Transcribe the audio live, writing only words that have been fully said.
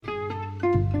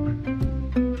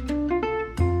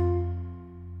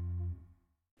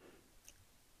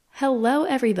Hello,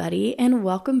 everybody, and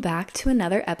welcome back to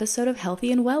another episode of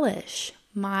Healthy and Wellish.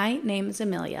 My name is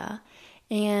Amelia,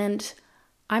 and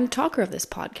I'm talker of this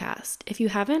podcast. If you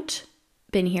haven't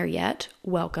been here yet,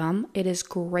 welcome. It is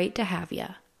great to have you,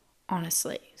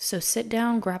 honestly. So sit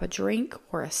down, grab a drink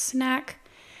or a snack,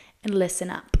 and listen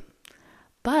up.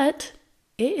 But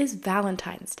it is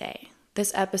Valentine's Day.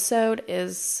 This episode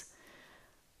is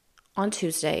on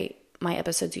Tuesday. My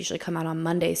episodes usually come out on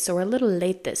Monday, so we're a little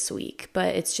late this week,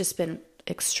 but it's just been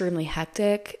extremely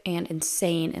hectic and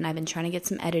insane, and I've been trying to get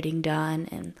some editing done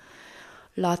and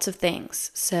lots of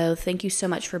things. So thank you so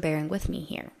much for bearing with me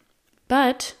here.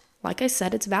 But like I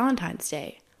said, it's Valentine's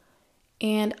Day,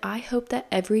 and I hope that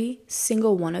every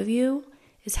single one of you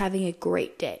is having a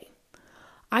great day.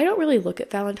 I don't really look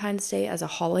at Valentine's Day as a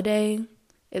holiday.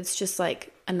 It's just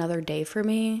like another day for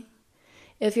me.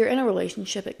 If you're in a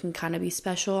relationship, it can kind of be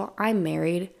special. I'm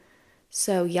married,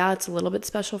 so yeah, it's a little bit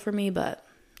special for me, but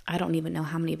I don't even know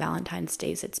how many Valentine's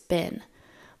Days it's been.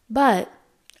 But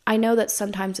I know that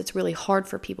sometimes it's really hard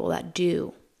for people that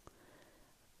do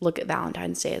look at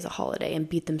Valentine's Day as a holiday and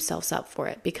beat themselves up for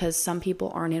it, because some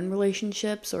people aren't in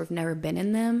relationships or have never been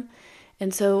in them,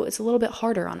 and so it's a little bit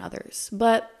harder on others.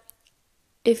 But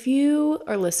if you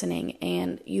are listening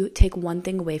and you take one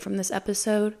thing away from this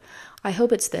episode, I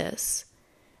hope it's this.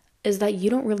 Is that you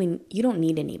don't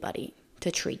need anybody to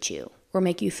treat you or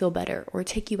make you feel better or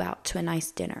take you out to a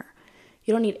nice dinner.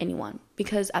 You don't need anyone,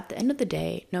 because at the end of the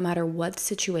day, no matter what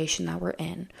situation that we're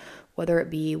in, whether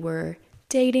it be we're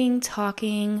dating,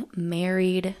 talking,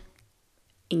 married,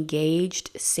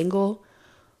 engaged, single,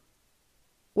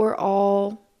 we're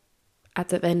all at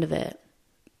the end of it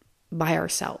by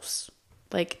ourselves.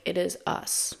 Like, it is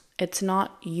us. It's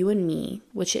not you and me,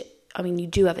 you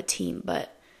do have a team,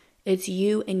 but it's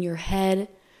you in your head.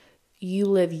 You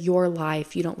live your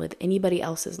life. You don't live anybody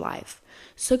else's life.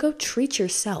 So go treat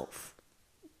yourself.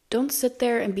 Don't sit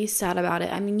there and be sad about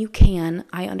it. I mean, you can.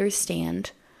 I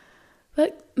understand.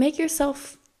 But make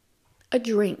yourself a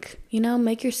drink.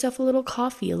 Make yourself a little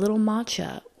coffee, a little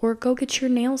matcha, or go get your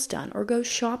nails done, or go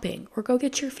shopping, or go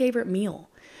get your favorite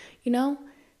meal.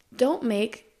 Don't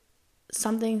make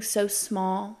something so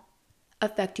small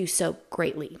affect you so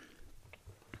greatly.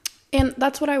 And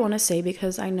that's what I want to say,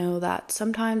 because I know that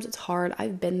sometimes it's hard.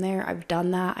 I've been there. I've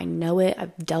done that. I know it.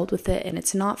 I've dealt with it, and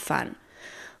it's not fun.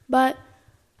 But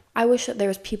I wish that there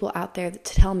was people out there to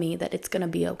tell me that it's going to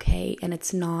be okay and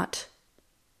it's not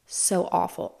so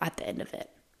awful at the end of it,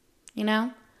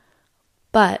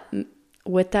 But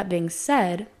with that being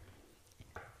said,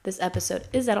 this episode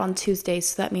is out on Tuesday,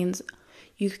 so that means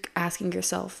you asking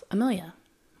yourself, Amelia,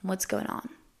 what's going on?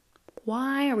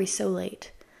 Why are we so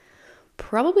late?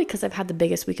 Probably because I've had the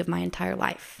biggest week of my entire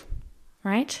life,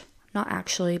 right? Not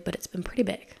actually, but it's been pretty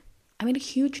big. I made a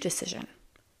huge decision,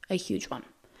 a huge one.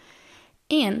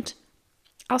 And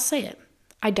I'll say it,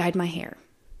 I dyed my hair.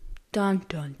 Dun,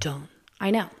 dun, dun. I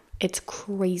know, it's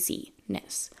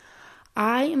craziness.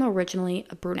 I am originally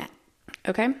a brunette,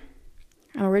 okay?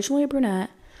 I'm originally a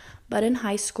brunette, but in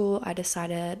high school, I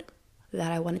decided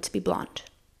that I wanted to be blonde,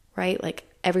 right? Like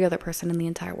every other person in the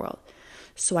entire world.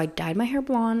 So I dyed my hair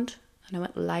blonde, and I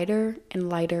went lighter and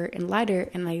lighter and lighter,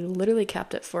 and I literally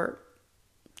kept it for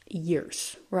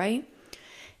years, right?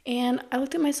 And I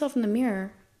looked at myself in the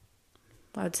mirror,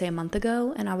 I would say a month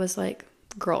ago, and I was like,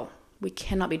 girl, we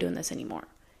cannot be doing this anymore.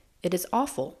 It is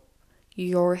awful.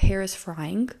 Your hair is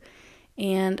frying.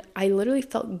 And I literally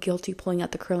felt guilty pulling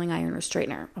out the curling iron or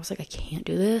straightener. I was like, I can't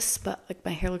do this, but like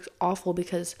my hair looks awful,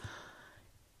 because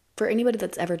for anybody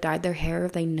that's ever dyed their hair,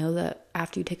 they know that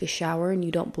after you take a shower and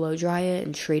you don't blow dry it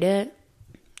and treat it,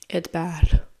 it's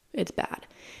bad. It's bad.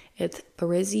 It's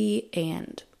frizzy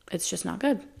and it's just not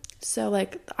good. So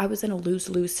like I was in a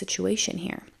lose-lose situation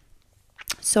here.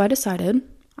 So I decided,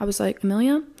 I was like,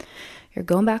 Amelia, you're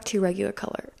going back to your regular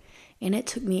color. And it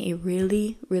took me a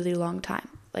really, really long time.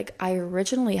 Like I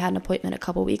originally had an appointment a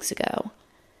couple weeks ago,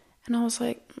 and I was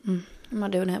like, I'm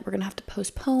not doing it. We're going to have to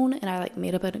postpone. And I like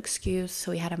made up an excuse.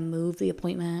 So we had to move the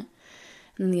appointment,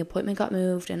 and then the appointment got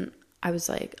moved. And I was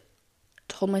like,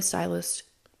 told my stylist,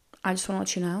 I just want to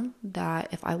let you know that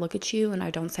if I look at you and I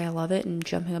don't say I love it and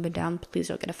jumping up and down, please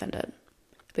don't get offended.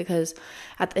 Because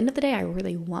at the end of the day, I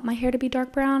really want my hair to be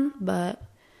dark brown, but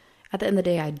at the end of the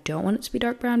day, I don't want it to be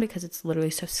dark brown because it's literally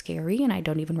so scary and I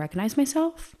don't even recognize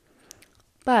myself.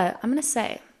 But I'm going to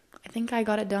say, I think I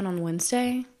got it done on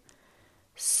Wednesday.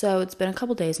 So it's been a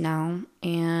couple days now,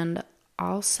 and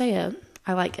I'll say it.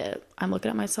 I like it. I'm looking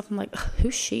at myself. I'm like,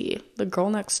 who's she? The girl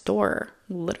next door.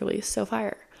 Literally so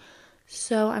fire.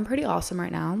 So I'm pretty awesome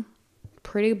right now.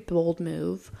 Pretty bold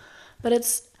move. But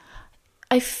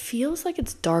I feels like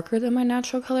it's darker than my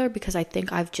natural color because I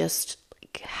think I've just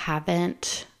like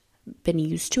haven't been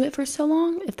used to it for so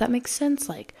long, if that makes sense.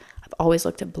 Like I've always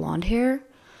looked at blonde hair,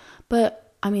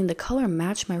 but I mean the color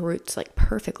matched my roots like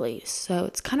perfectly, so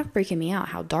it's kind of freaking me out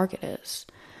how dark it is.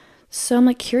 So I'm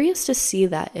like curious to see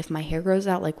that if my hair grows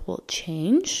out, like will it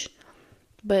change?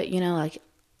 But you know, like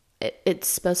it's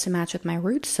supposed to match with my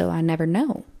roots, so I never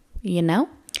know, you know?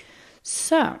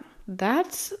 So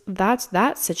that's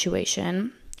that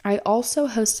situation. I also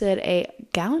hosted a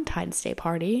Valentine's Day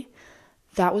party.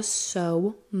 That was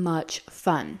so much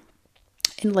fun.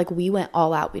 And like we went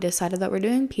all out. We decided that we're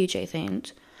doing PJ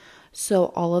themed. So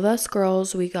all of us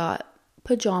girls, we got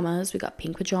pajamas. We got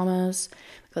pink pajamas.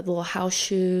 We got little house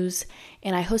shoes.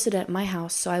 And I hosted it at my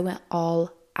house, so I went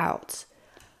all out.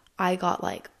 I got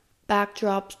like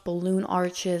backdrops, balloon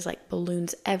arches, like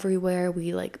balloons everywhere.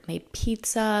 We like made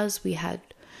pizzas. We had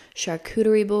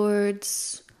charcuterie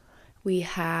boards. We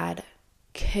had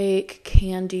cake,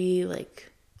 candy,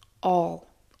 like all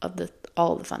of the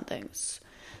fun things.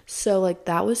 So like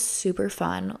that was super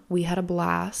fun. We had a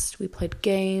blast. We played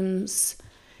games,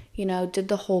 you know, did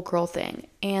the whole girl thing.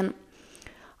 And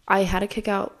I had to kick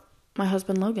out my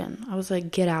husband Logan. I was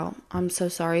like, get out. I'm so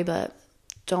sorry, but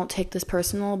don't take this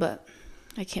personal, but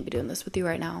I can't be doing this with you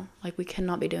right now. Like we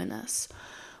cannot be doing this.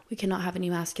 We cannot have any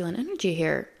masculine energy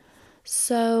here.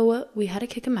 So we had to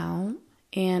kick him out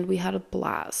and we had a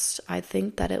blast.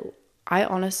 I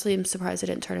honestly am surprised it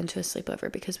didn't turn into a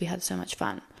sleepover because we had so much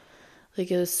fun.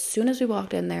 Like as soon as we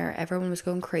walked in there, everyone was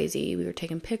going crazy. We were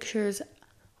taking pictures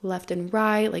left and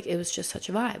right. Like it was just such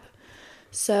a vibe.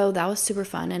 So that was super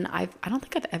fun. And I don't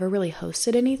think I've ever really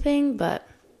hosted anything, but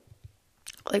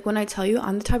like when I tell you,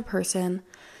 I'm the type of person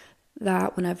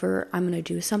that whenever I'm going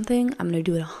to do something, I'm going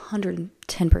to do it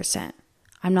 110%.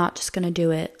 I'm not just going to do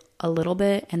it a little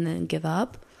bit and then give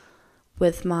up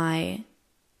with my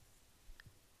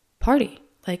party.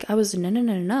 Like I was,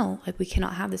 no. Like we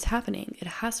cannot have this happening. It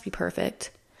has to be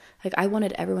perfect. Like I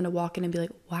wanted everyone to walk in and be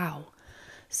like, wow.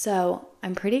 So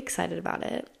I'm pretty excited about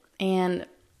it. And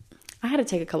I had to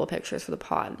take a couple pictures for the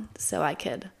pod so I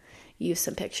could use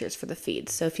some pictures for the feed.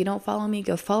 So if you don't follow me,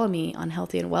 go follow me on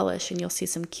Healthy and Wellish and you'll see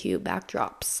some cute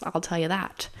backdrops. I'll tell you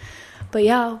that. But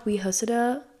yeah, we hosted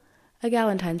a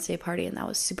Valentine's Day party and that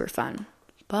was super fun.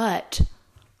 But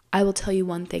I will tell you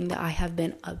one thing that I have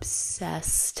been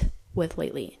obsessed with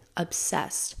lately.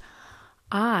 Obsessed.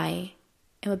 I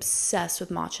am obsessed with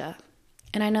matcha.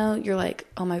 And I know you're like,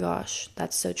 oh my gosh,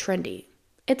 that's so trendy.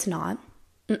 It's not.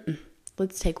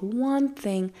 Let's take one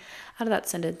thing out of that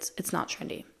sentence. It's not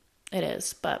trendy. It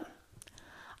is, but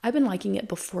I've been liking it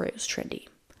before it was trendy.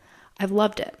 I've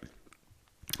loved it.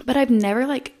 But I've never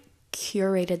like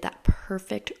curated that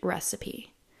perfect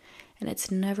recipe. And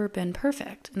it's never been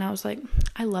perfect. And I was like,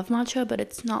 I love matcha, but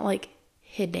it's not like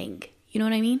hitting. You know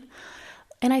what I mean?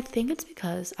 And I think it's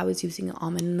because I was using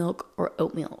almond milk or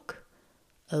oat milk.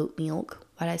 Oat milk.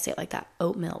 Why did I say it like that?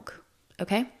 Oat milk.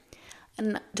 Okay?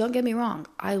 And don't get me wrong.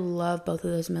 I love both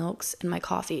of those milks in my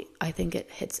coffee. I think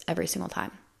it hits every single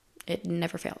time. It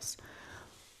never fails.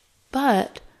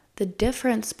 But the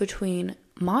difference between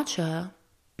matcha,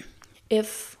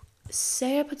 if,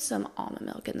 say I put some almond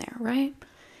milk in there, right?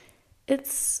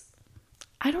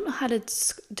 I don't know how to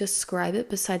describe it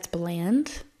besides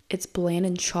bland. It's bland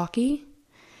and chalky.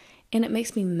 And it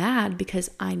makes me mad because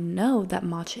I know that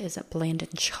matcha isn't bland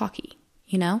and chalky,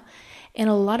 you know? And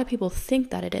a lot of people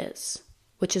think that it is,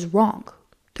 which is wrong.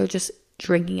 They're just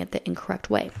drinking it the incorrect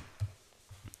way.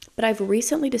 But I've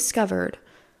recently discovered,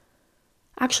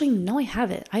 actually, no, I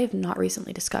haven't. I have not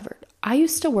recently discovered. I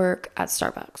used to work at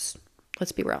Starbucks.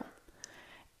 Let's be real.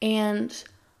 And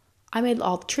I made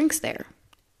all the drinks there.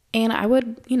 And I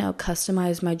would,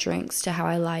 customize my drinks to how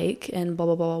I like and blah,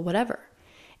 blah, blah, whatever.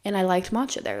 And I liked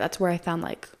matcha there. That's where I found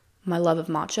like my love of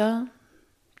matcha.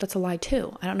 That's a lie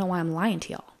too. I don't know why I'm lying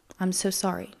to y'all. I'm so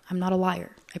sorry. I'm not a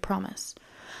liar. I promise.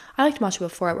 I liked matcha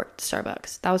before I worked at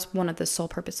Starbucks. That was one of the sole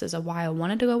purposes of why I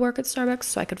wanted to go work at Starbucks,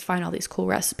 so I could find all these cool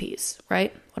recipes,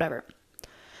 right? Whatever.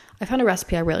 I found a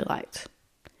recipe I really liked.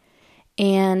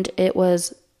 And it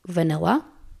was vanilla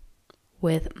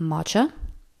with matcha,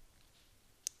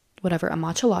 a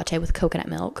matcha latte with coconut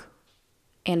milk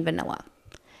and vanilla.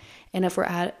 And if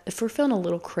we're feeling a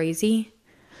little crazy,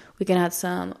 we can add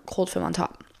some cold foam on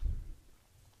top.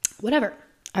 Whatever.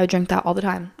 I would drink that all the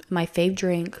time. My fave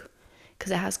drink,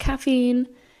 because it has caffeine.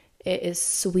 It is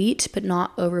sweet, but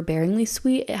not overbearingly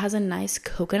sweet. It has a nice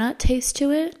coconut taste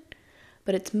to it,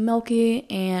 but it's milky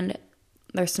and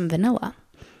there's some vanilla.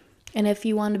 And if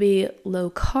you want to be low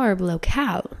carb, low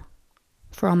cal,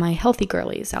 for all my healthy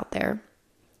girlies out there,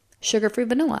 sugar-free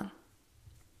vanilla.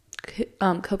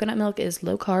 Coconut milk is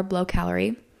low carb, low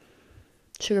calorie.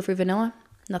 Sugar-free vanilla,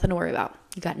 nothing to worry about.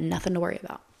 You got nothing to worry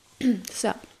about.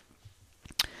 So,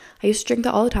 I used to drink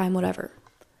that all the time, whatever.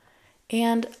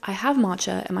 And I have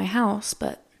matcha in my house,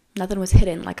 but nothing was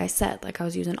hidden, like I said. Like I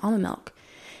was using almond milk.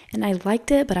 And I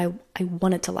liked it, but I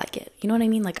wanted to like it. You know what I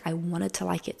mean? Like I wanted to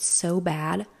like it so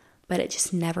bad, but it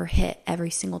just never hit every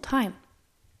single time.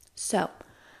 So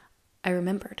I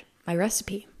remembered my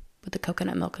recipe with the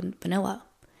coconut milk and vanilla.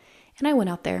 And I went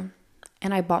out there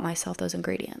and I bought myself those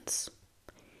ingredients.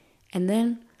 And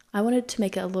then I wanted to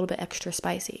make it a little bit extra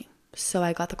spicy. So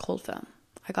I got the cold foam.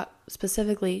 I got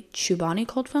specifically Chobani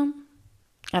cold foam.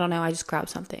 I don't know, I just grabbed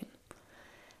something.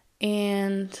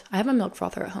 And I have a milk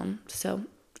frother at home, so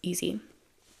easy.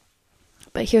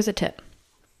 But here's a tip.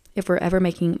 If we're ever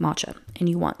making matcha and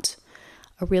you want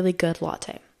a really good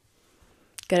latte,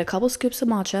 get a couple scoops of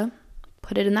matcha,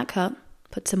 put it in that cup,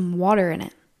 put some water in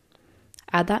it.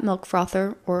 Add that milk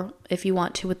frother, or if you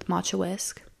want to with matcha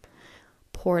whisk,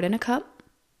 pour it in a cup,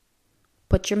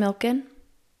 put your milk in,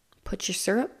 put your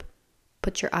syrup,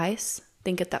 put your ice,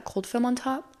 then get that cold foam on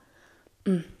top.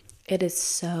 It is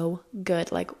so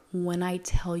good. Like when I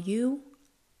tell you,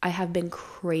 I have been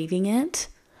craving it.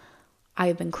 I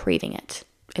have been craving it.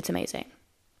 It's amazing.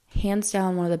 Hands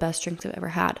down, one of the best drinks I've ever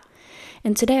had.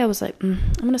 And today I was like,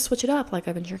 I'm going to switch it up. Like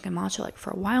I've been drinking matcha like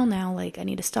for a while now. Like I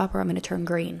need to stop or I'm going to turn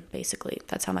green, basically.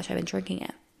 That's how much I've been drinking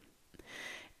it.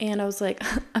 And I was like,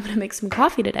 I'm going to make some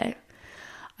coffee today.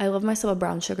 I love myself a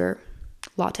brown sugar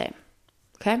latte.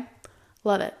 Okay?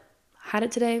 Love it. Had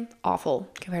it today, awful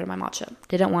compared to my matcha.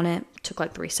 Didn't want it, took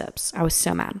like 3 sips. I was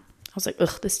so mad. I was like,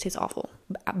 ugh, this tastes awful.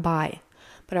 Bye.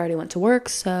 But I already went to work,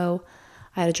 so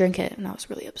I had to drink it, and I was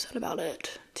really upset about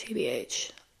it.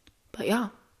 TBH. But yeah,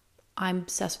 I'm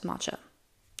obsessed with matcha.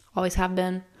 Always have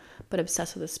been, but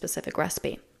obsessed with a specific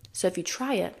recipe. So if you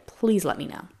try it, please let me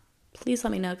know. Please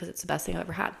let me know because it's the best thing I've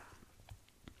ever had.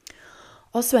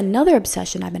 Also, another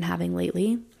obsession I've been having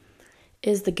lately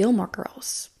is the Gilmore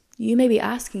Girls. You may be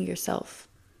asking yourself,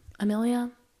 Amelia,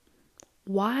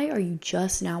 why are you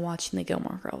just now watching the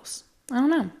Gilmore Girls? I don't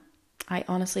know. I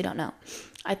honestly don't know.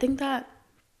 I think that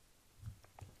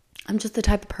I'm just the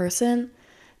type of person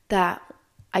that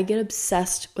I get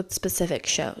obsessed with specific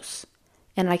shows.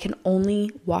 And I can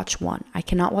only watch one. I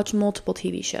cannot watch multiple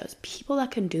TV shows. People that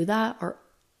can do that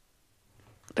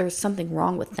there's something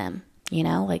wrong with them, you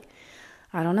know? Like,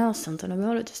 I don't know, something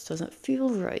about it just doesn't feel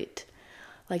right.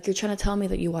 Like, you're trying to tell me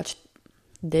that you watched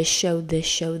this show,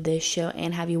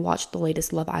 and have you watched the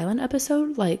latest Love Island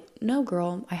episode? Like, no,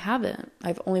 girl, I haven't.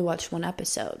 I've only watched one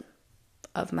episode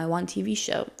of my one TV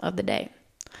show of the day,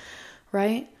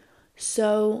 right?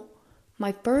 So,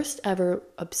 my first ever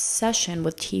obsession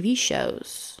with TV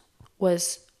shows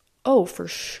was, for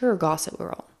sure, Gossip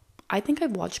Girl. I think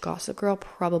I've watched Gossip Girl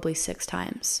probably 6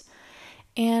 times.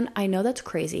 And I know that's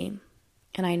crazy.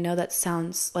 And I know that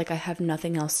sounds like I have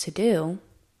nothing else to do,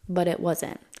 but it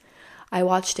wasn't. I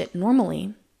watched it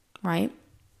normally, right?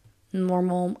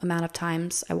 Normal amount of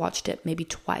times. I watched it maybe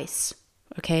twice,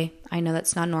 okay? I know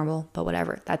that's not normal, but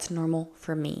whatever. That's normal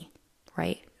for me,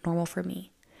 right? Normal for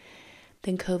me.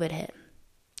 Then COVID hit.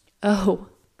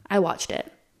 I watched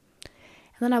it.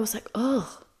 And then I was like,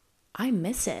 I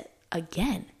miss it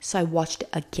again. So I watched it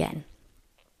again.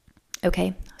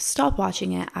 Okay, stopped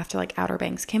watching it after like Outer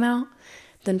Banks came out,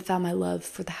 then found my love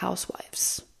for the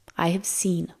Housewives. I have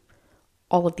seen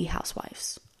all of the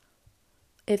Housewives.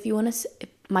 If you want to,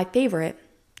 my favorite,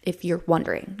 if you're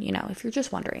wondering, if you're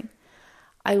just wondering,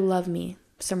 I love me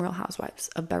some Real Housewives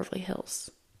of Beverly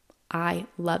Hills. I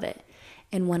love it.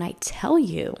 And when I tell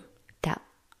you that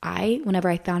whenever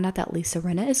I found out that Lisa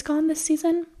Rinna is gone this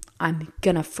season, I'm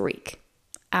gonna freak.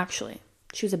 Actually,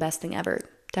 she was the best thing ever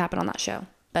to happen on that show.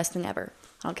 Best thing ever.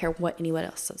 I don't care what anybody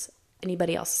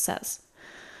else says.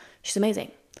 She's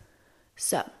amazing.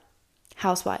 So,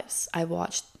 Housewives. I've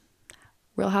watched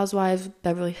Real Housewives,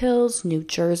 Beverly Hills, New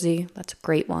Jersey. That's a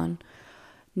great one.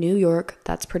 New York.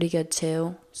 That's pretty good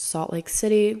too. Salt Lake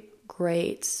City.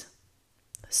 Great.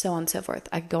 So on and so forth.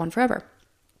 I could go on forever.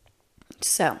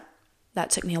 So, that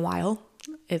took me a while,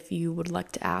 if you would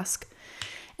like to ask.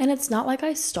 And it's not like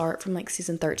I start from like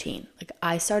season 13. Like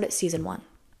I start at season 1.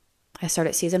 I start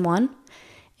at season 1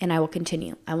 and I will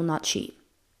continue. I will not cheat.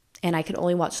 And I can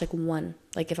only watch like one.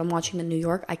 Like if I'm watching the New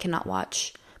York, I cannot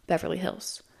watch Beverly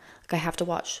Hills. Like I have to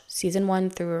watch season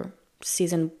 1 through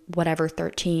season whatever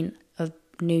 13 of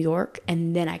New York.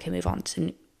 And then I can move on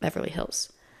to Beverly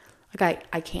Hills. Like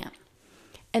I can't.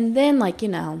 And then like,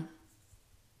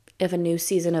 if a new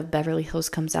season of Beverly Hills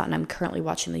comes out and I'm currently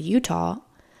watching the Utah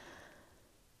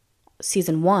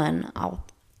season 1, I'll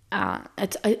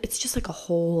it's just like a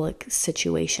whole like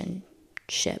situation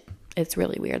ship. It's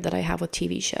really weird that I have with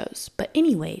TV shows. But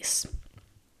anyways,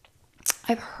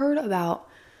 I've heard about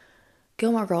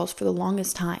Gilmore Girls for the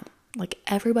longest time. Like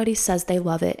everybody says they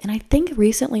love it. And I think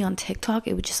recently on TikTok,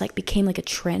 it just like became like a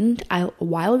trend a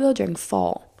while ago during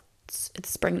fall. It's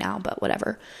spring now, but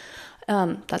whatever.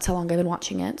 That's how long I've been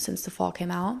watching it, since the fall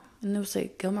came out. And it was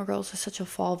like, Gilmore Girls is such a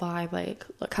fall vibe. Like,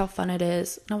 look how fun it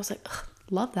is. And I was like,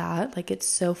 love that. Like, it's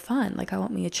so fun. Like, I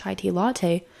want me a chai tea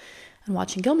latte and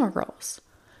watching Gilmore Girls.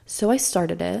 So I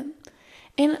started it.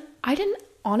 And I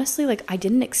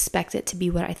didn't expect it to be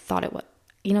what I thought it was.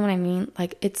 You know what I mean?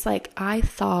 Like, it's like I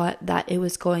thought that it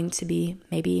was going to be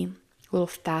maybe a little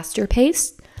faster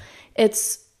paced.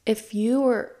 It's, if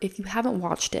you haven't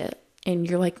watched it and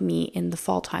you're like me in the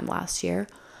fall time last year,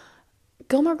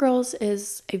 Gilmore Girls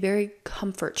is a very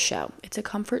comfort show. It's a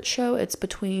comfort show. It's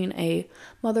between a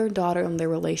mother and daughter and their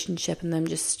relationship and them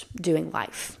just doing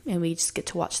life. And we just get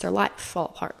to watch their life fall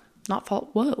apart. Not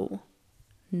fall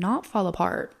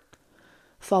apart.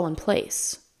 Fall in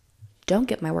place. Don't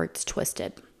get my words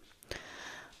twisted.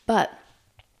 But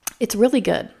it's really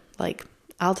good. Like,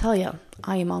 I'll tell you,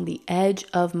 I am on the edge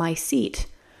of my seat.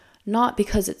 Not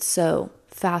because it's so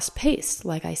fast-paced,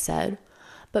 like I said,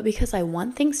 but because I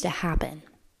want things to happen.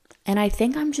 And I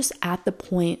think I'm just at the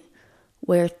point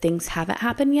where things haven't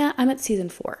happened yet. I'm at season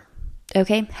 4.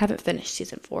 Okay? Haven't finished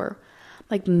season 4.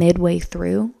 Like midway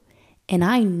through. And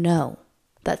I know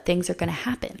that things are going to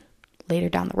happen later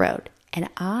down the road. And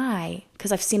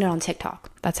because I've seen it on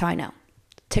TikTok. That's how I know.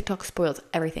 TikTok spoils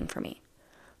everything for me.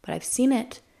 But I've seen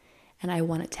it and I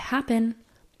want it to happen,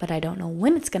 but I don't know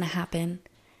when it's going to happen.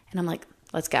 And I'm like,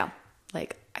 let's go.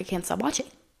 Like, I can't stop watching.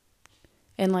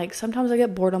 And like, sometimes I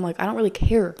get bored. I'm like, I don't really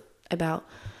care about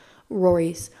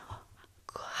Rory's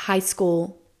high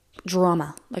school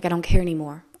drama. Like, I don't care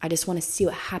anymore. I just want to see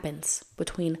what happens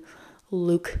between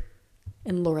Luke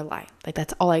and Lorelai. Like,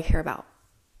 that's all I care about.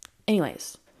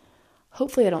 Anyways,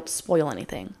 hopefully I don't spoil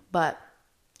anything, but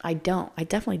I don't. I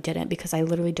definitely didn't, because I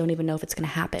literally don't even know if it's going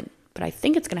to happen. But I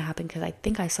think it's going to happen because I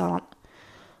think I saw it on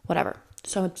whatever.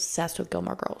 So I'm obsessed with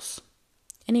Gilmore Girls.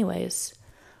 Anyways,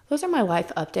 those are my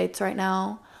life updates right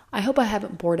now. I hope I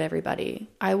haven't bored everybody.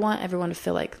 I want everyone to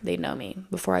feel like they know me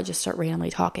before I just start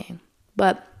randomly talking.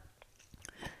 But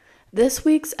this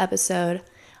week's episode,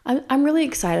 I'm really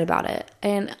excited about it.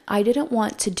 And I didn't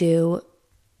want to do,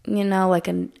 like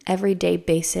an everyday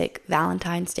basic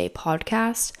Valentine's Day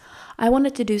podcast. I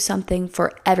wanted to do something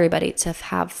for everybody to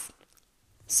have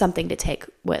something to take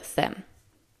with them,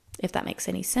 if that makes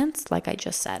any sense, like I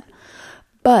just said.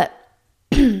 But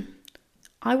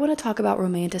I want to talk about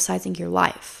romanticizing your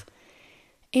life.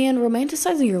 And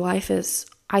romanticizing your life is,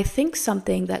 I think,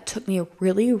 something that took me a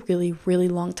really, really, really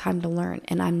long time to learn,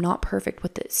 and I'm not perfect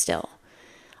with it still.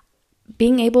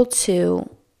 Being able to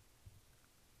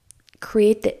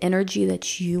create the energy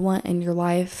that you want in your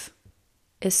life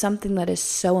is something that is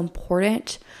so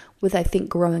important with, I think,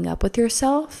 growing up with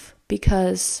yourself,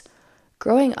 because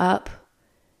growing up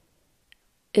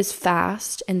is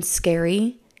fast and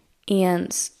scary,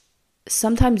 and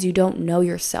sometimes you don't know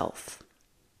yourself.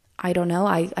 I don't know.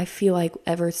 I feel like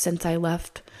ever since I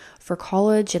left for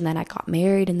college and then I got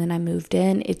married and then I moved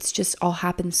in, it's just all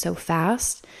happened so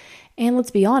fast. And let's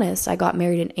be honest, I got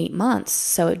married in 8 months,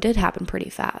 so it did happen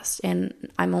pretty fast. And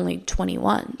I'm only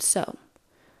 21, so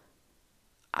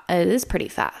it is pretty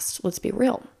fast. Let's be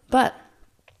real. But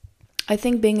I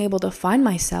think being able to find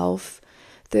myself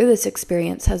through this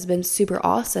experience has been super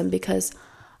awesome, because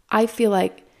I feel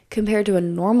like compared to a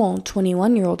normal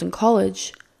 21-year-old in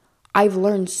college, I've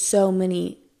learned so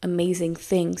many amazing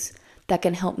things that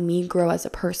can help me grow as a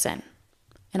person.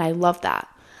 And I love that.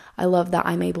 I love that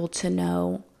I'm able to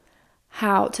know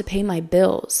how to pay my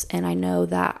bills, and I know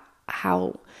that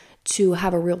how to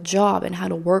have a real job and how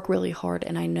to work really hard.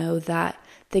 And I know that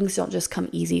things don't just come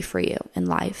easy for you in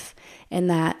life, and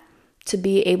that to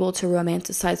be able to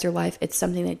romanticize your life, it's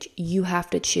something that you have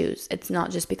to choose. It's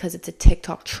not just because it's a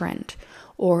TikTok trend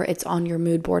or it's on your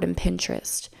mood board in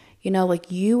Pinterest. Like,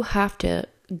 you have to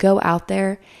go out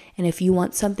there, and if you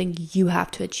want something, you have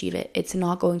to achieve it. It's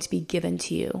not going to be given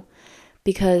to you,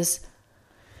 because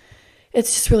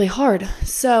it's just really hard.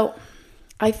 So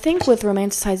I think with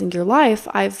romanticizing your life,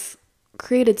 I've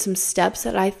created some steps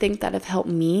that I think that have helped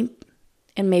me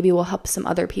and maybe will help some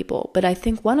other people. But I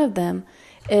think one of them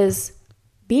is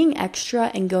being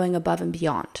extra and going above and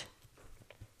beyond.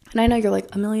 And I know you're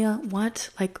like, Amelia, what?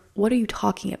 Like, what are you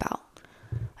talking about?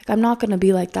 Like, I'm not going to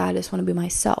be like that. I just want to be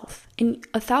myself. And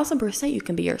 1,000% you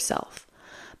can be yourself.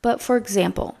 But for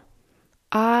example,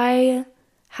 I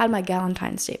had my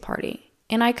Valentine's Day party,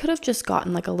 And I could have just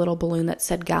gotten like a little balloon that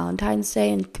said Valentine's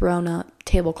Day and thrown a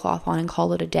tablecloth on and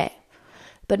called it a day.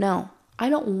 But no, I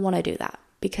don't want to do that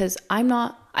because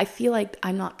I feel like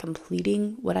I'm not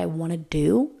completing what I want to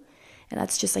do. And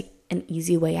that's just like an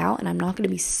easy way out. And I'm not going to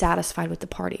be satisfied with the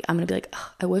party. I'm going to be like,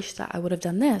 I wish that I would have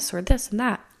done this or this and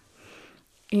that.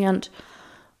 And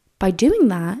by doing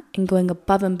that and going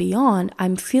above and beyond,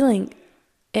 I'm feeling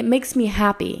it makes me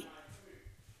happy.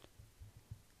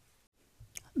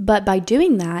 But by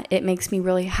doing that, it makes me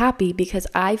really happy because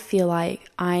I feel like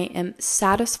I am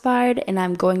satisfied and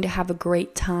I'm going to have a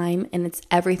great time and it's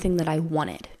everything that I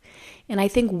wanted. And I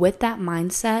think with that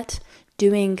mindset,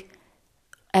 doing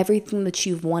everything that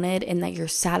you've wanted and that you're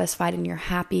satisfied and you're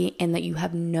happy and that you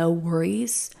have no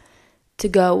worries to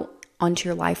go onto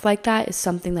your life like that is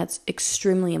something that's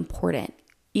extremely important,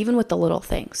 even with the little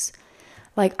things.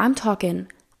 Like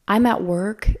I'm at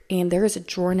work and there is a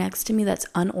drawer next to me that's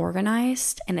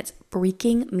unorganized and it's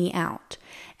freaking me out.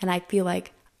 And I feel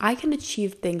like I can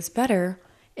achieve things better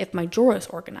if my drawer is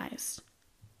organized.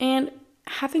 And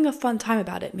having a fun time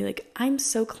about it and be like, I'm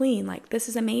so clean. Like, this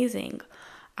is amazing.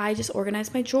 I just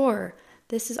organized my drawer.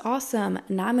 This is awesome.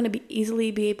 Now I'm going to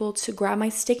easily be able to grab my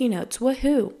sticky notes.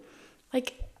 Woohoo.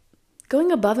 Like,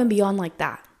 going above and beyond like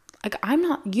that. Like,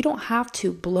 you don't have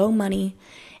to blow money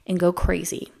and go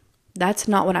crazy. That's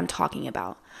not what I'm talking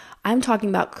about. I'm talking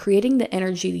about creating the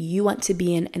energy you want to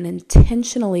be in and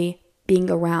intentionally being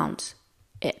around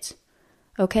it.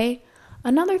 Okay?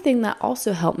 Another thing that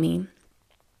also helped me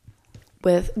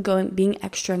with being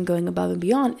extra and going above and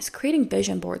beyond is creating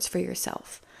vision boards for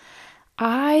yourself.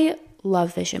 I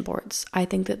love vision boards. I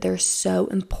think that they're so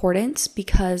important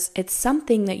because it's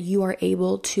something that you are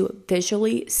able to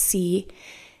visually see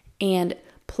and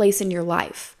place in your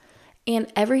life.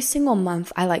 And every single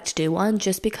month I like to do one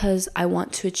just because I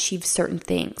want to achieve certain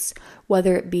things.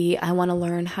 Whether it be I want to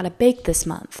learn how to bake this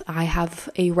month. I have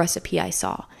a recipe I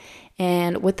saw.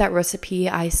 And with that recipe,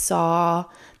 I saw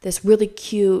this really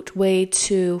cute way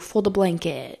to fold a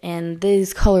blanket. And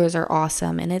these colors are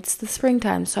awesome. And it's the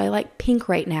springtime, so I like pink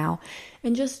right now.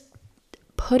 And just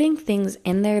putting things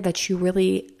in there that you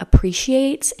really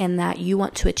appreciate and that you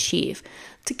want to achieve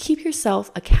to keep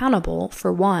yourself accountable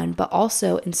for one, but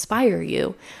also inspire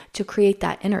you to create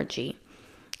that energy.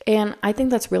 And I think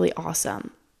that's really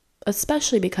awesome,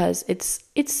 especially because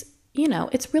it's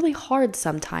really hard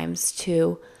sometimes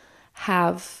to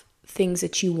have things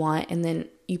that you want and then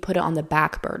you put it on the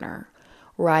back burner,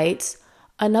 right?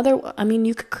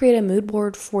 You could create a mood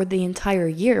board for the entire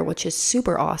year, which is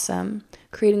super awesome,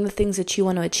 creating the things that you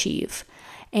want to achieve.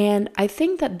 And I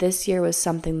think that this year was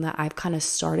something that I've kind of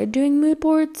started doing mood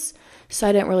boards, so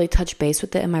I didn't really touch base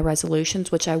with it in my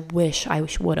resolutions, which I wish I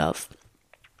would have.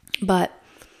 But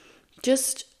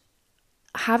just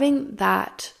having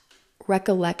that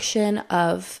recollection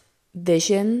of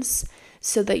visions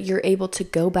so that you're able to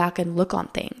go back and look on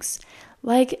things.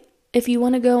 Like if you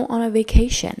want to go on a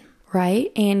vacation,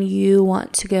 right? And you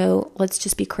want to go, let's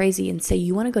just be crazy and say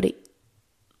you want to go to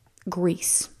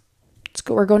Greece.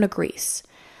 We're going to Greece.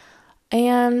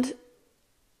 And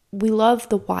we love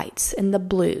the whites and the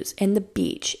blues and the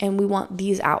beach and we want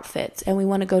these outfits and we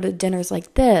want to go to dinners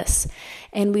like this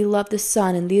and we love the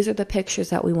sun and these are the pictures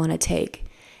that we want to take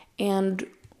and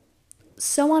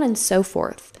so on and so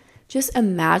forth. Just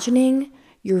imagining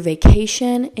your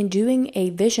vacation and doing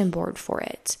a vision board for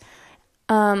it.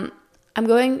 I'm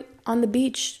going on the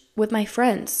beach with my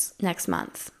friends next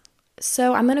month.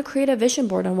 So I'm going to create a vision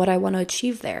board on what I want to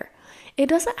achieve there. It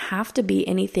doesn't have to be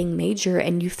anything major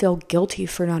and you feel guilty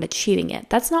for not achieving it.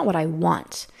 That's not what I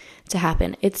want to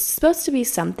happen. It's supposed to be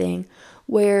something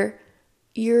where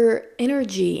your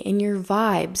energy and your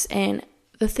vibes and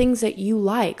the things that you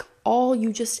like, all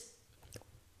you just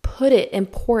put it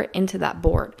and pour it into that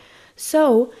board.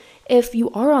 So if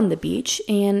you are on the beach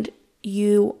and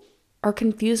you are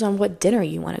confused on what dinner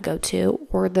you want to go to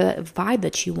or the vibe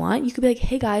that you want, you could be like,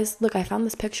 hey guys, look, I found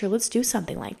this picture. Let's do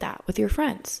something like that with your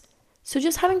friends. So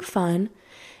just having fun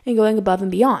and going above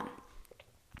and beyond.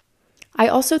 I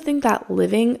also think that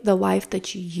living the life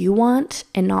that you want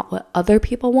and not what other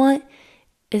people want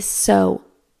is so,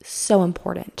 so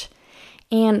important.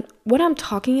 And what I'm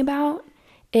talking about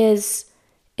is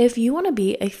if you want to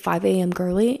be a 5 a.m.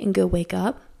 girly and go wake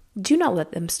up, do not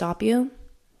let them stop you.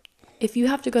 If you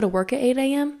have to go to work at 8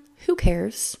 a.m., who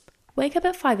cares? Wake up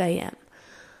at 5 a.m.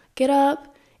 Get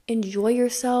up, enjoy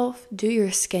yourself, do your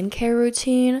skincare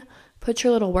routine, put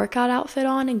your little workout outfit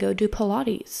on and go do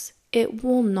Pilates. It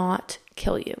will not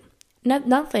kill you.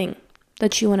 Nothing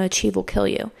that you want to achieve will kill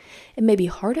you. It may be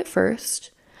hard at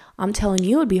first. I'm telling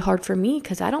you it would be hard for me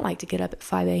because I don't like to get up at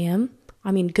 5 a.m.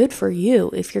 I mean, good for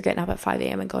you if you're getting up at 5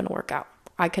 a.m. and going to work out.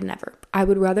 I could never. I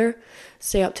would rather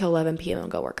stay up till 11 p.m.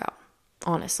 and go work out,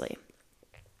 honestly.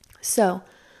 So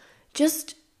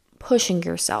just pushing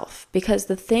yourself, because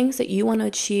the things that you want to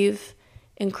achieve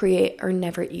and create are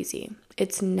never easy.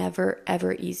 It's never,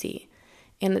 ever easy.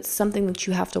 And it's something that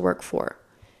you have to work for.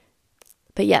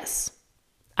 But yes,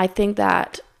 I think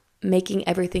that making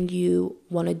everything you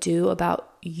want to do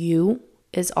about you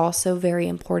is also very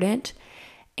important.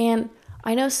 And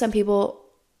I know some people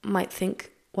might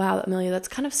think, wow, Amelia, that's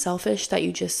kind of selfish that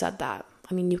you just said that.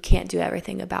 I mean, you can't do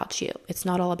everything about you. It's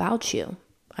not all about you.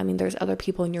 I mean, there's other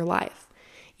people in your life.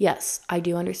 Yes, I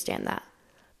do understand that.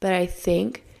 But I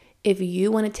think if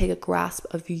you want to take a grasp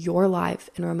of your life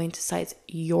and romanticize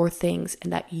your things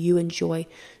and that you enjoy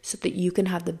so that you can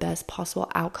have the best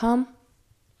possible outcome,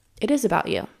 it is about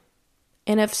you.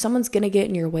 And if someone's going to get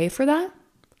in your way for that,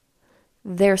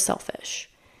 they're selfish.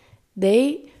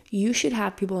 You should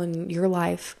have people in your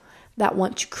life that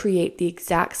want to create the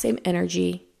exact same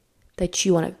energy that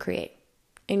you want to create.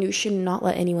 And you should not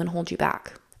let anyone hold you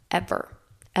back. Ever.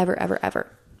 Ever, ever,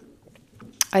 ever.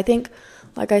 I think,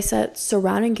 like I said,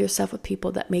 surrounding yourself with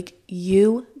people that make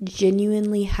you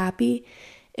genuinely happy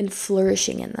and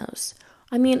flourishing in those.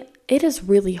 I mean, it is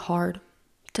really hard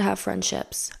to have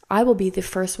friendships. I will be the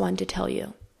first one to tell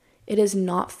you. It is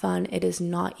not fun. It is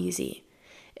not easy.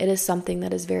 It is something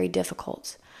that is very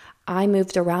difficult. I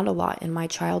moved around a lot in my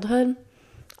childhood.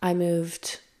 I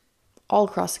moved all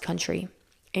across the country.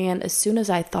 And as soon as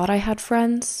I thought I had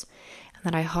friends, and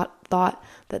that I thought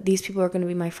that these people are going to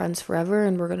be my friends forever,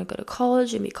 and we're going to go to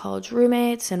college and be college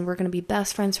roommates, and we're going to be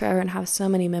best friends forever and have so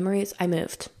many memories, I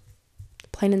moved.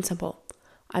 Plain and simple.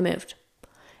 I moved.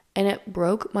 And it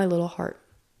broke my little heart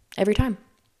every time.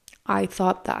 I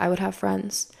thought that I would have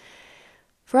friends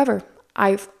forever.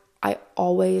 I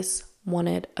always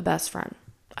wanted a best friend.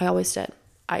 I always did.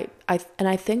 And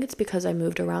I think it's because I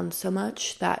moved around so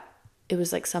much that it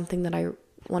was like something that I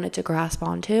wanted to grasp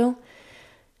onto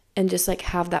and just like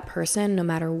have that person no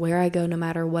matter where I go, no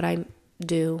matter what I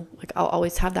do. Like I'll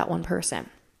always have that one person.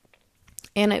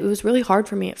 And it was really hard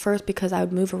for me at first because I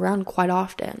would move around quite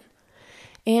often.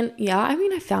 And yeah, I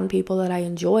mean, I found people that I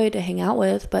enjoyed to hang out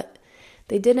with, but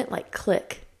they didn't like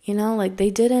click, like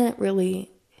they didn't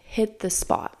really hit the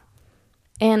spot.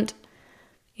 And,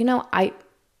 I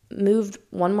moved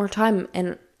one more time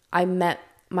and I met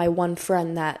my one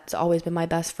friend that's always been my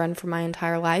best friend for my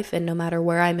entire life. And no matter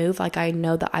where I move, like I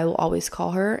know that I will always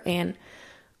call her, and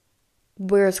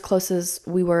we're as close as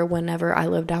we were whenever I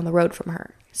lived down the road from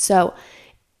her. So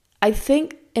I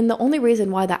think, and the only reason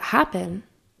why that happened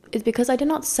is because I did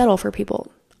not settle for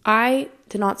people. I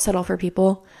did not settle for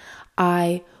people.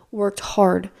 I worked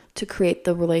hard to create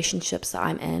the relationships that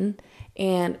I'm in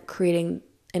and creating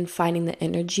and finding the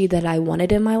energy that I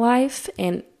wanted in my life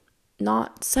and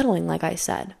not settling, like I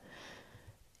said.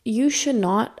 You should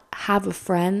not have a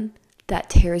friend that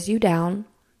tears you down,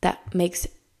 that makes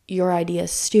your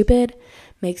ideas stupid,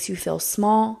 makes you feel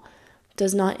small,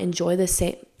 does not enjoy the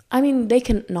same. I mean, they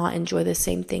can not enjoy the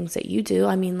same things that you do.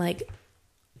 I mean, like,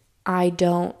 I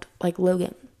don't like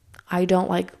Logan. I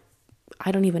don't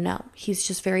even know. He's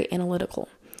just very analytical.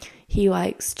 He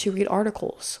likes to read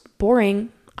articles.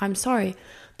 Boring, I'm sorry.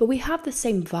 But we have the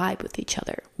same vibe with each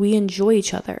other. We enjoy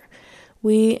each other.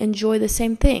 We enjoy the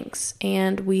same things.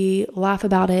 And we laugh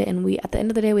about it. And at the end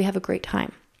of the day, we have a great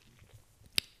time.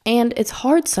 And it's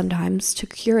hard sometimes to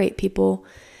curate people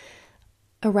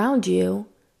around you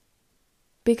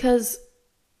because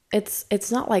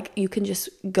it's not like you can just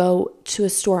go to a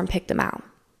store and pick them out.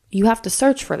 You have to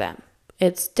search for them.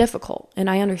 It's difficult. And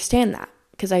I understand that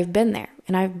because I've been there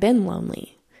and I've been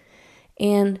lonely.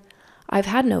 And I've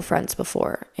had no friends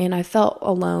before, and I felt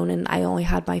alone, and I only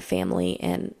had my family,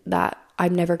 and that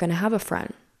I'm never going to have a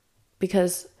friend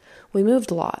because we moved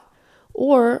a lot.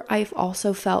 Or I've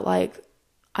also felt like,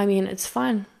 I mean, it's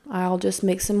fine. I'll just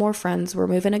make some more friends. We're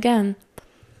moving again.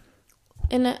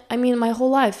 And I mean, my whole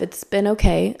life, it's been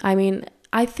okay. I mean,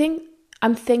 I think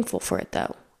I'm thankful for it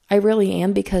though. I really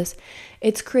am, because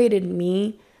it's created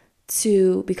me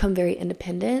to become very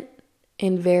independent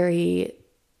and very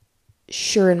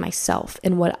sure in myself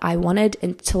and what I wanted,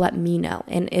 and to let me know.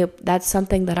 And that's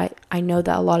something that I know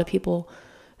that a lot of people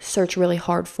search really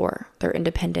hard for, their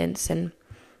independence and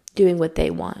doing what they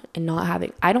want and not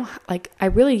having, I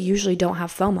really usually don't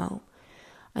have FOMO.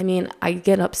 I mean, I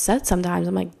get upset sometimes.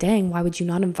 I'm like, dang, why would you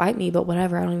not invite me? But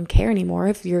whatever, I don't even care anymore.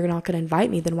 If you're not going to invite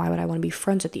me, then why would I want to be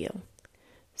friends with you?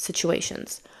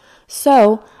 Situations.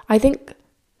 So I think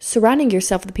surrounding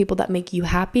yourself with the people that make you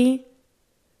happy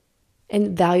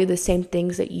and value the same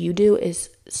things that you do is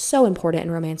so important in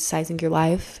romanticizing your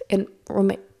life. And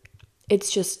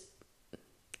it's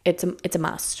a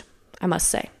must. I must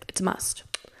say. It's a must.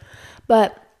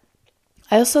 But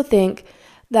I also think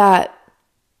that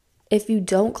if you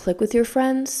don't click with your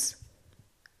friends,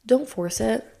 don't force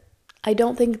it. I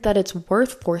don't think that it's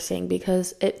worth forcing,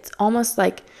 because it's almost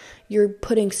like you're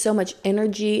putting so much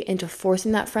energy into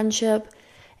forcing that friendship.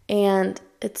 And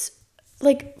it's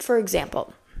like, for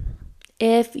example,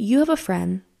 if you have a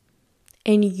friend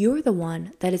and you're the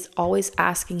one that is always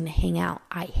asking to hang out,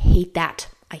 I hate that.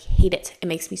 I hate it. It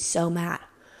makes me so mad.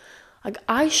 Like,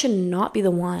 I should not be the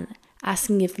one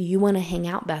asking if you want to hang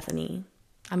out, Bethany.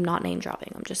 I'm not name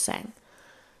dropping. I'm just saying.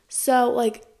 So,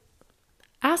 like,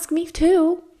 ask me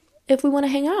too if we want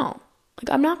to hang out. Like,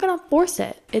 I'm not going to force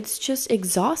it. It's just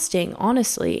exhausting,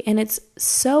 honestly. And it's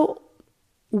so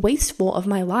wasteful of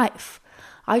my life.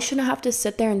 I shouldn't have to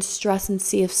sit there and stress and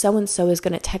see if so-and-so is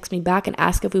going to text me back and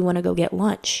ask if we want to go get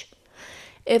lunch.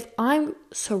 If I'm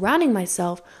surrounding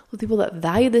myself with people that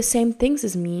value the same things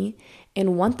as me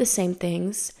and want the same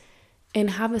things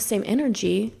and have the same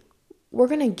energy, we're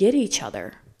going to get each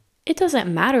other. It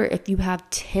doesn't matter if you have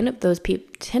 10 of those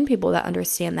 10 people that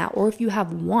understand that, or if you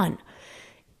have one.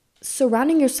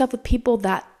 Surrounding yourself with people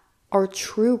that are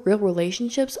true, real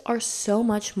relationships are so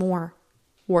much more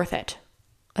worth it.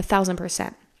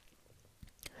 1,000%.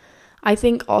 I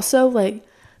think also, like,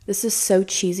 this is so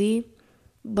cheesy,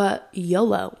 but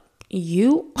YOLO.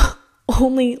 You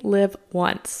only live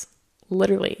once.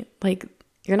 Literally. Like,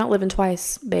 you're not living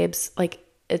twice, babes. Like,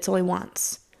 it's only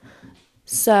once.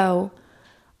 So,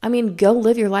 I mean, go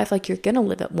live your life like you're gonna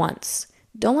live it once.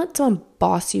 Don't let someone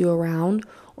boss you around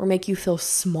or make you feel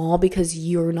small because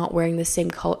you're not wearing the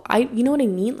same color. You know what I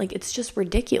mean? Like, it's just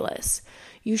ridiculous.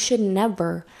 You should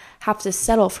never have to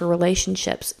settle for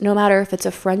relationships, no matter if it's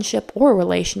a friendship or a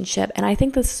relationship. And I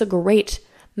think this is a great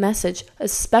message,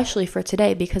 especially for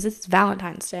today, because it's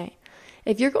Valentine's Day.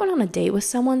 If you're going on a date with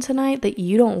someone tonight that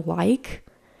you don't like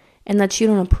and that you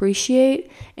don't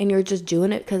appreciate, and you're just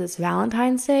doing it because it's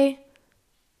Valentine's Day,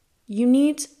 you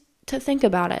need to think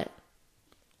about it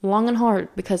long and hard,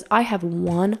 because I have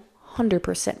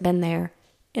 100% been there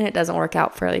and it doesn't work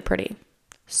out fairly pretty.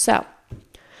 So,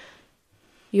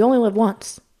 you only live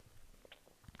once.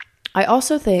 I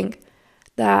also think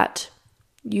that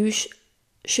you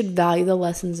should value the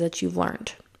lessons that you've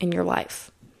learned in your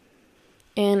life.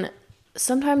 And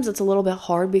sometimes it's a little bit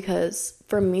hard, because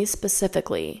for me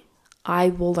specifically, I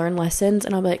will learn lessons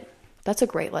and I'll be like, that's a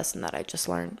great lesson that I just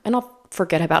learned. And I'll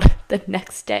forget about it the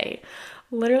next day.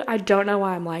 Literally, I don't know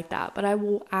why I'm like that, but I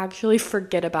will actually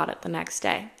forget about it the next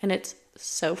day. And it's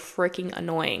so freaking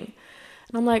annoying.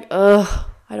 And I'm like, ugh,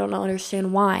 I don't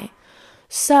understand why.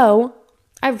 So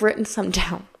I've written some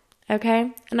down,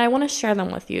 okay? And I want to share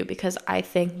them with you because I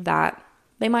think that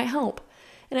they might help.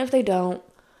 And if they don't,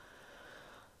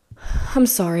 I'm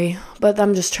sorry, but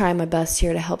I'm just trying my best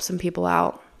here to help some people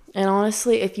out. And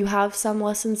honestly, if you have some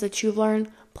lessons that you've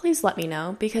learned, please let me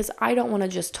know, because I don't want to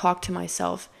just talk to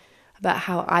myself about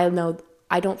how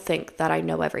I don't think that I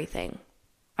know everything.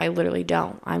 I literally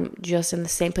don't. I'm just in the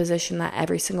same position that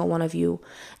every single one of you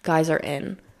guys are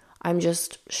in. I'm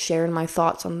just sharing my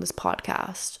thoughts on this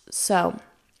podcast. So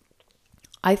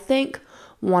I think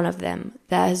one of them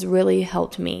that has really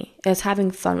helped me is having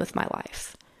fun with my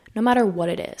life, no matter what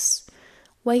it is.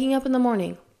 Waking up in the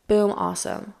morning, boom,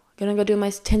 awesome. Gonna go do my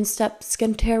 10-step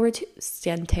skincare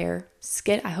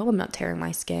routine. I hope I'm not tearing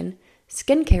my skin.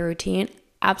 Skincare routine,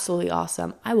 absolutely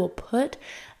awesome. I will put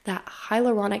that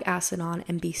hyaluronic acid on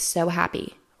and be so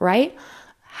happy, right?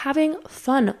 Having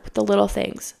fun with the little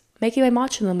things. Making my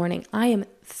matcha in the morning. I am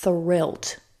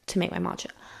thrilled to make my matcha.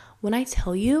 When I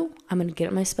tell you, I'm going to get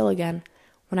up my spill again.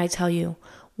 When I tell you,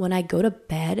 when I go to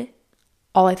bed,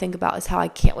 all I think about is how I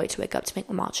can't wait to wake up to make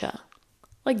my matcha.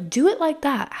 Like, do it like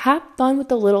that. Have fun with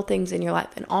the little things in your life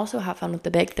and also have fun with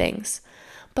the big things.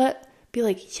 But be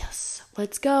like, yes,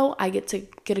 let's go. I get to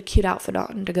get a cute outfit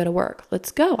on to go to work.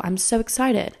 Let's go. I'm so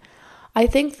excited. I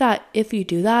think that if you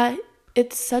do that,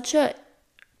 it's such a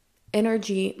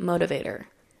energy motivator.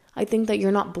 I think that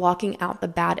you're not blocking out the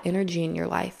bad energy in your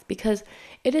life, because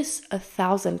it is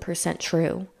 1,000%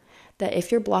 true that if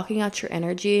you're blocking out your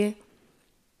energy,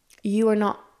 you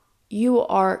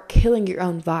are killing your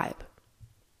own vibe.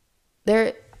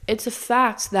 It's a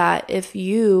fact that if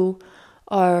you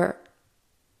are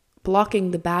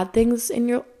blocking the bad things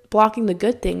blocking the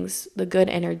good things, the good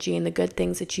energy and the good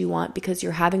things that you want because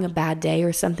you're having a bad day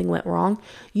or something went wrong,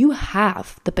 you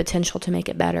have the potential to make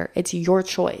it better. It's your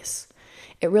choice.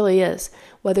 It really is.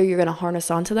 Whether you're going to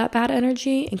harness onto that bad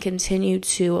energy and continue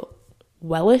to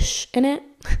relish in it.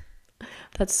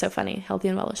 That's so funny. Healthy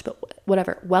and relish, but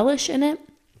whatever. Relish in it.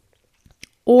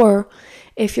 Or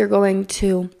if you're going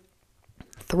to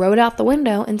throw it out the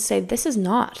window and say, this is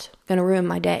not going to ruin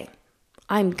my day.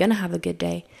 I'm going to have a good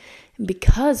day. And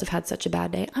because I've had such a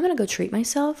bad day, I'm going to go treat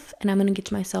myself and I'm going to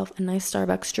get myself a nice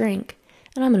Starbucks drink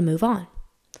and I'm going to move on.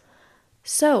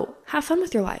 So have fun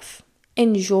with your life.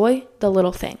 Enjoy the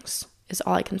little things is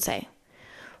all I can say.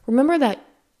 Remember that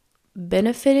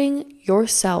benefiting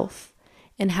yourself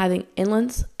and having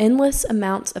endless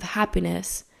amounts of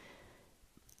happiness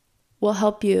will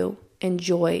help you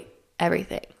enjoy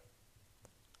everything.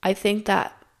 I think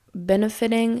that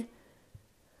benefiting,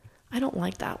 I don't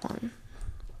like that one.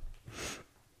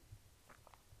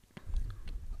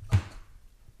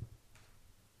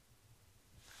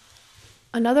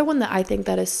 Another one that I think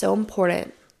that is so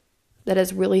important, that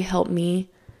has really helped me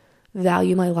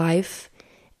value my life,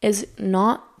 is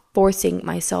not forcing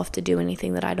myself to do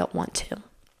anything that I don't want to.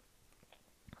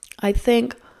 I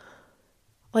think,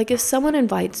 like, if someone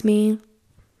invites me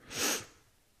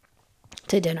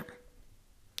to dinner,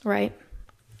 right?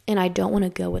 And I don't want to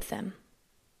go with them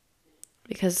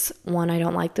because, one, I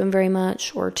don't like them very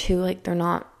much, or two, like, they're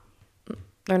not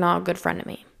a good friend to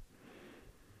me.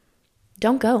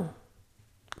 Don't go.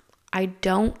 I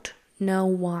don't know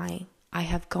why I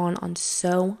have gone on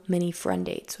so many friend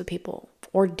dates with people,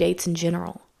 or dates in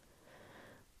general,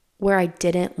 where I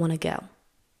didn't want to go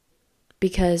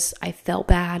because I felt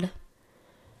bad,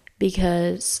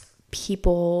 because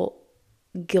people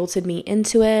guilted me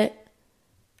into it.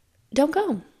 Don't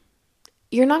go.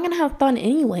 You're not going to have fun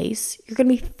anyways. You're going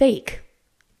to be fake.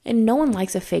 And no one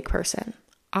likes a fake person.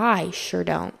 I sure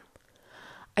don't.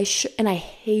 And I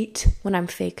hate when I'm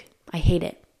fake. I hate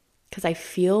it. Because I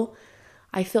feel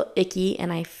icky,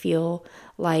 and I feel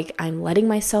like I'm letting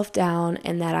myself down,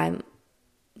 and that I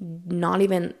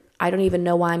don't even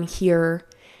know why I'm here,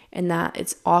 and that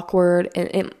it's awkward, and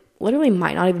it literally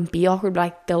might not even be awkward, but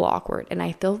I feel awkward, and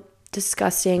I feel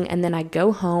disgusting, and then I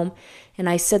go home, and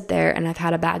I sit there, and I've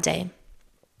had a bad day.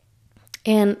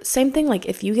 And same thing, like,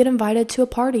 if you get invited to a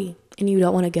party, and you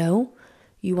don't want to go,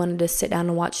 you wanted to sit down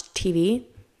and watch TV,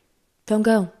 don't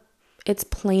go. It's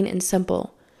plain and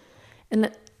simple. And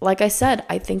like I said,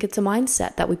 I think it's a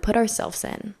mindset that we put ourselves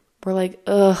in. We're like,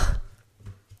 ugh,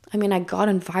 I mean, I got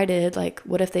invited. Like,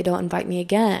 what if they don't invite me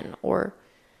again? Or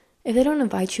if they don't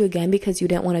invite you again because you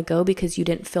didn't want to go because you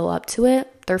didn't feel up to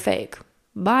it, they're fake.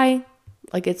 Bye.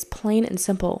 Like, it's plain and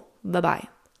simple. Bye-bye.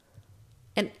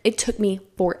 And it took me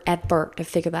forever to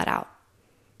figure that out.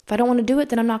 If I don't want to do it,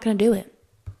 then I'm not going to do it.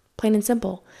 Plain and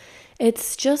simple.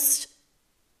 It's just,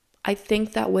 I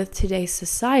think that with today's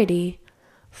society,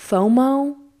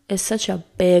 FOMO is such a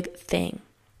big thing,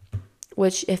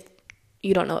 which, if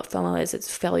you don't know what FOMO is,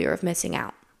 it's failure of missing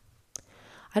out.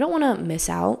 I don't want to miss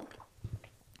out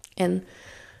and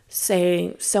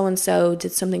say so-and-so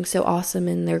did something so awesome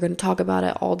and they're going to talk about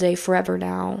it all day forever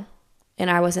now,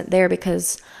 and I wasn't there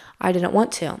because I didn't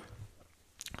want to.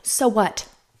 So what?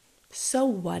 So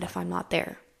what if I'm not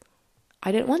there?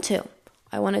 I didn't want to.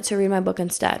 I wanted to read my book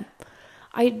instead.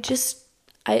 It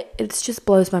just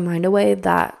blows my mind away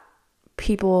that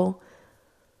people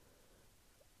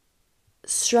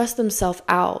stress themselves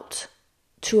out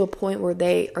to a point where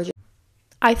they are just...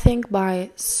 I think by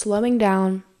slowing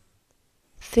down,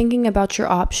 thinking about your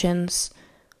options,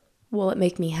 will it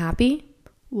make me happy?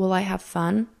 Will I have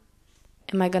fun?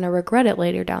 Am I going to regret it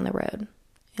later down the road?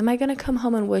 Am I going to come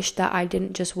home and wish that I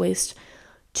didn't just waste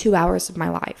 2 hours of my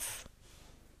life?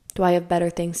 Do I have better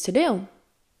things to do?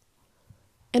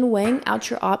 And weighing out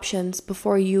your options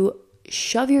before you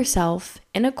shove yourself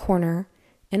in a corner,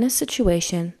 in a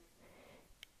situation,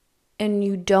 and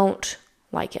you don't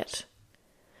like it.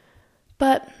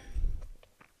 But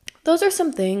those are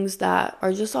some things that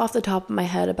are just off the top of my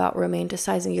head about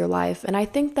romanticizing your life. And I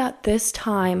think that this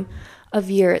time of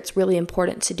year, it's really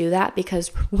important to do that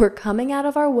because we're coming out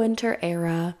of our winter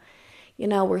era. You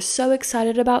know, we're so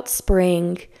excited about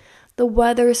spring. The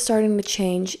weather is starting to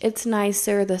change. It's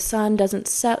nicer. The sun doesn't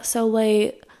set so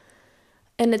late.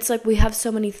 And it's like we have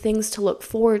so many things to look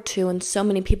forward to and so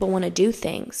many people want to do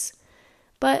things.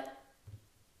 But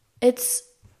it's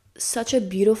such a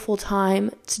beautiful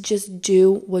time to just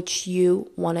do what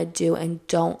you want to do and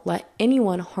don't let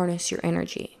anyone harness your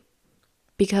energy.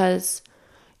 Because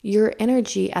your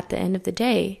energy at the end of the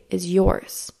day is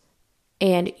yours.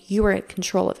 And you are in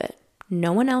control of it.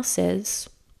 No one else is.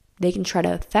 They can try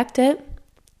to affect it.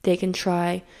 They can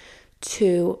try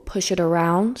to push it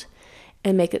around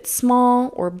and make it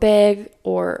small or big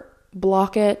or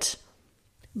block it,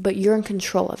 but you're in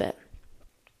control of it.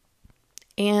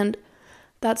 And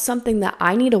that's something that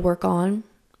I need to work on,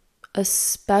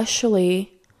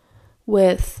 especially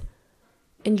with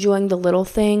enjoying the little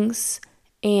things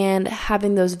and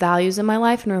having those values in my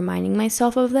life and reminding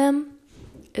myself of them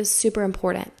is super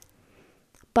important.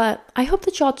 But I hope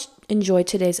that y'all enjoyed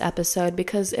today's episode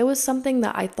because it was something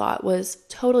that I thought was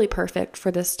totally perfect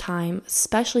for this time,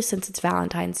 especially since it's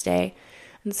Valentine's Day.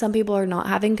 And some people are not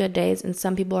having good days and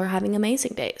some people are having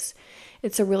amazing days.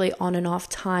 It's a really on and off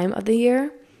time of the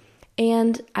year.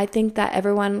 And I think that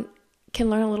everyone can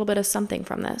learn a little bit of something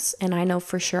from this. And I know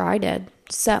for sure I did.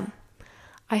 So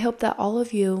I hope that all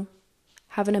of you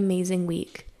have an amazing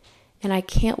week. And I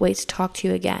can't wait to talk to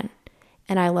you again.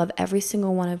 And I love every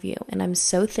single one of you. And I'm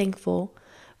so thankful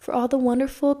for all the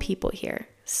wonderful people here.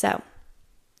 So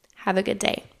have a good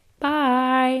day.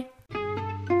 Bye.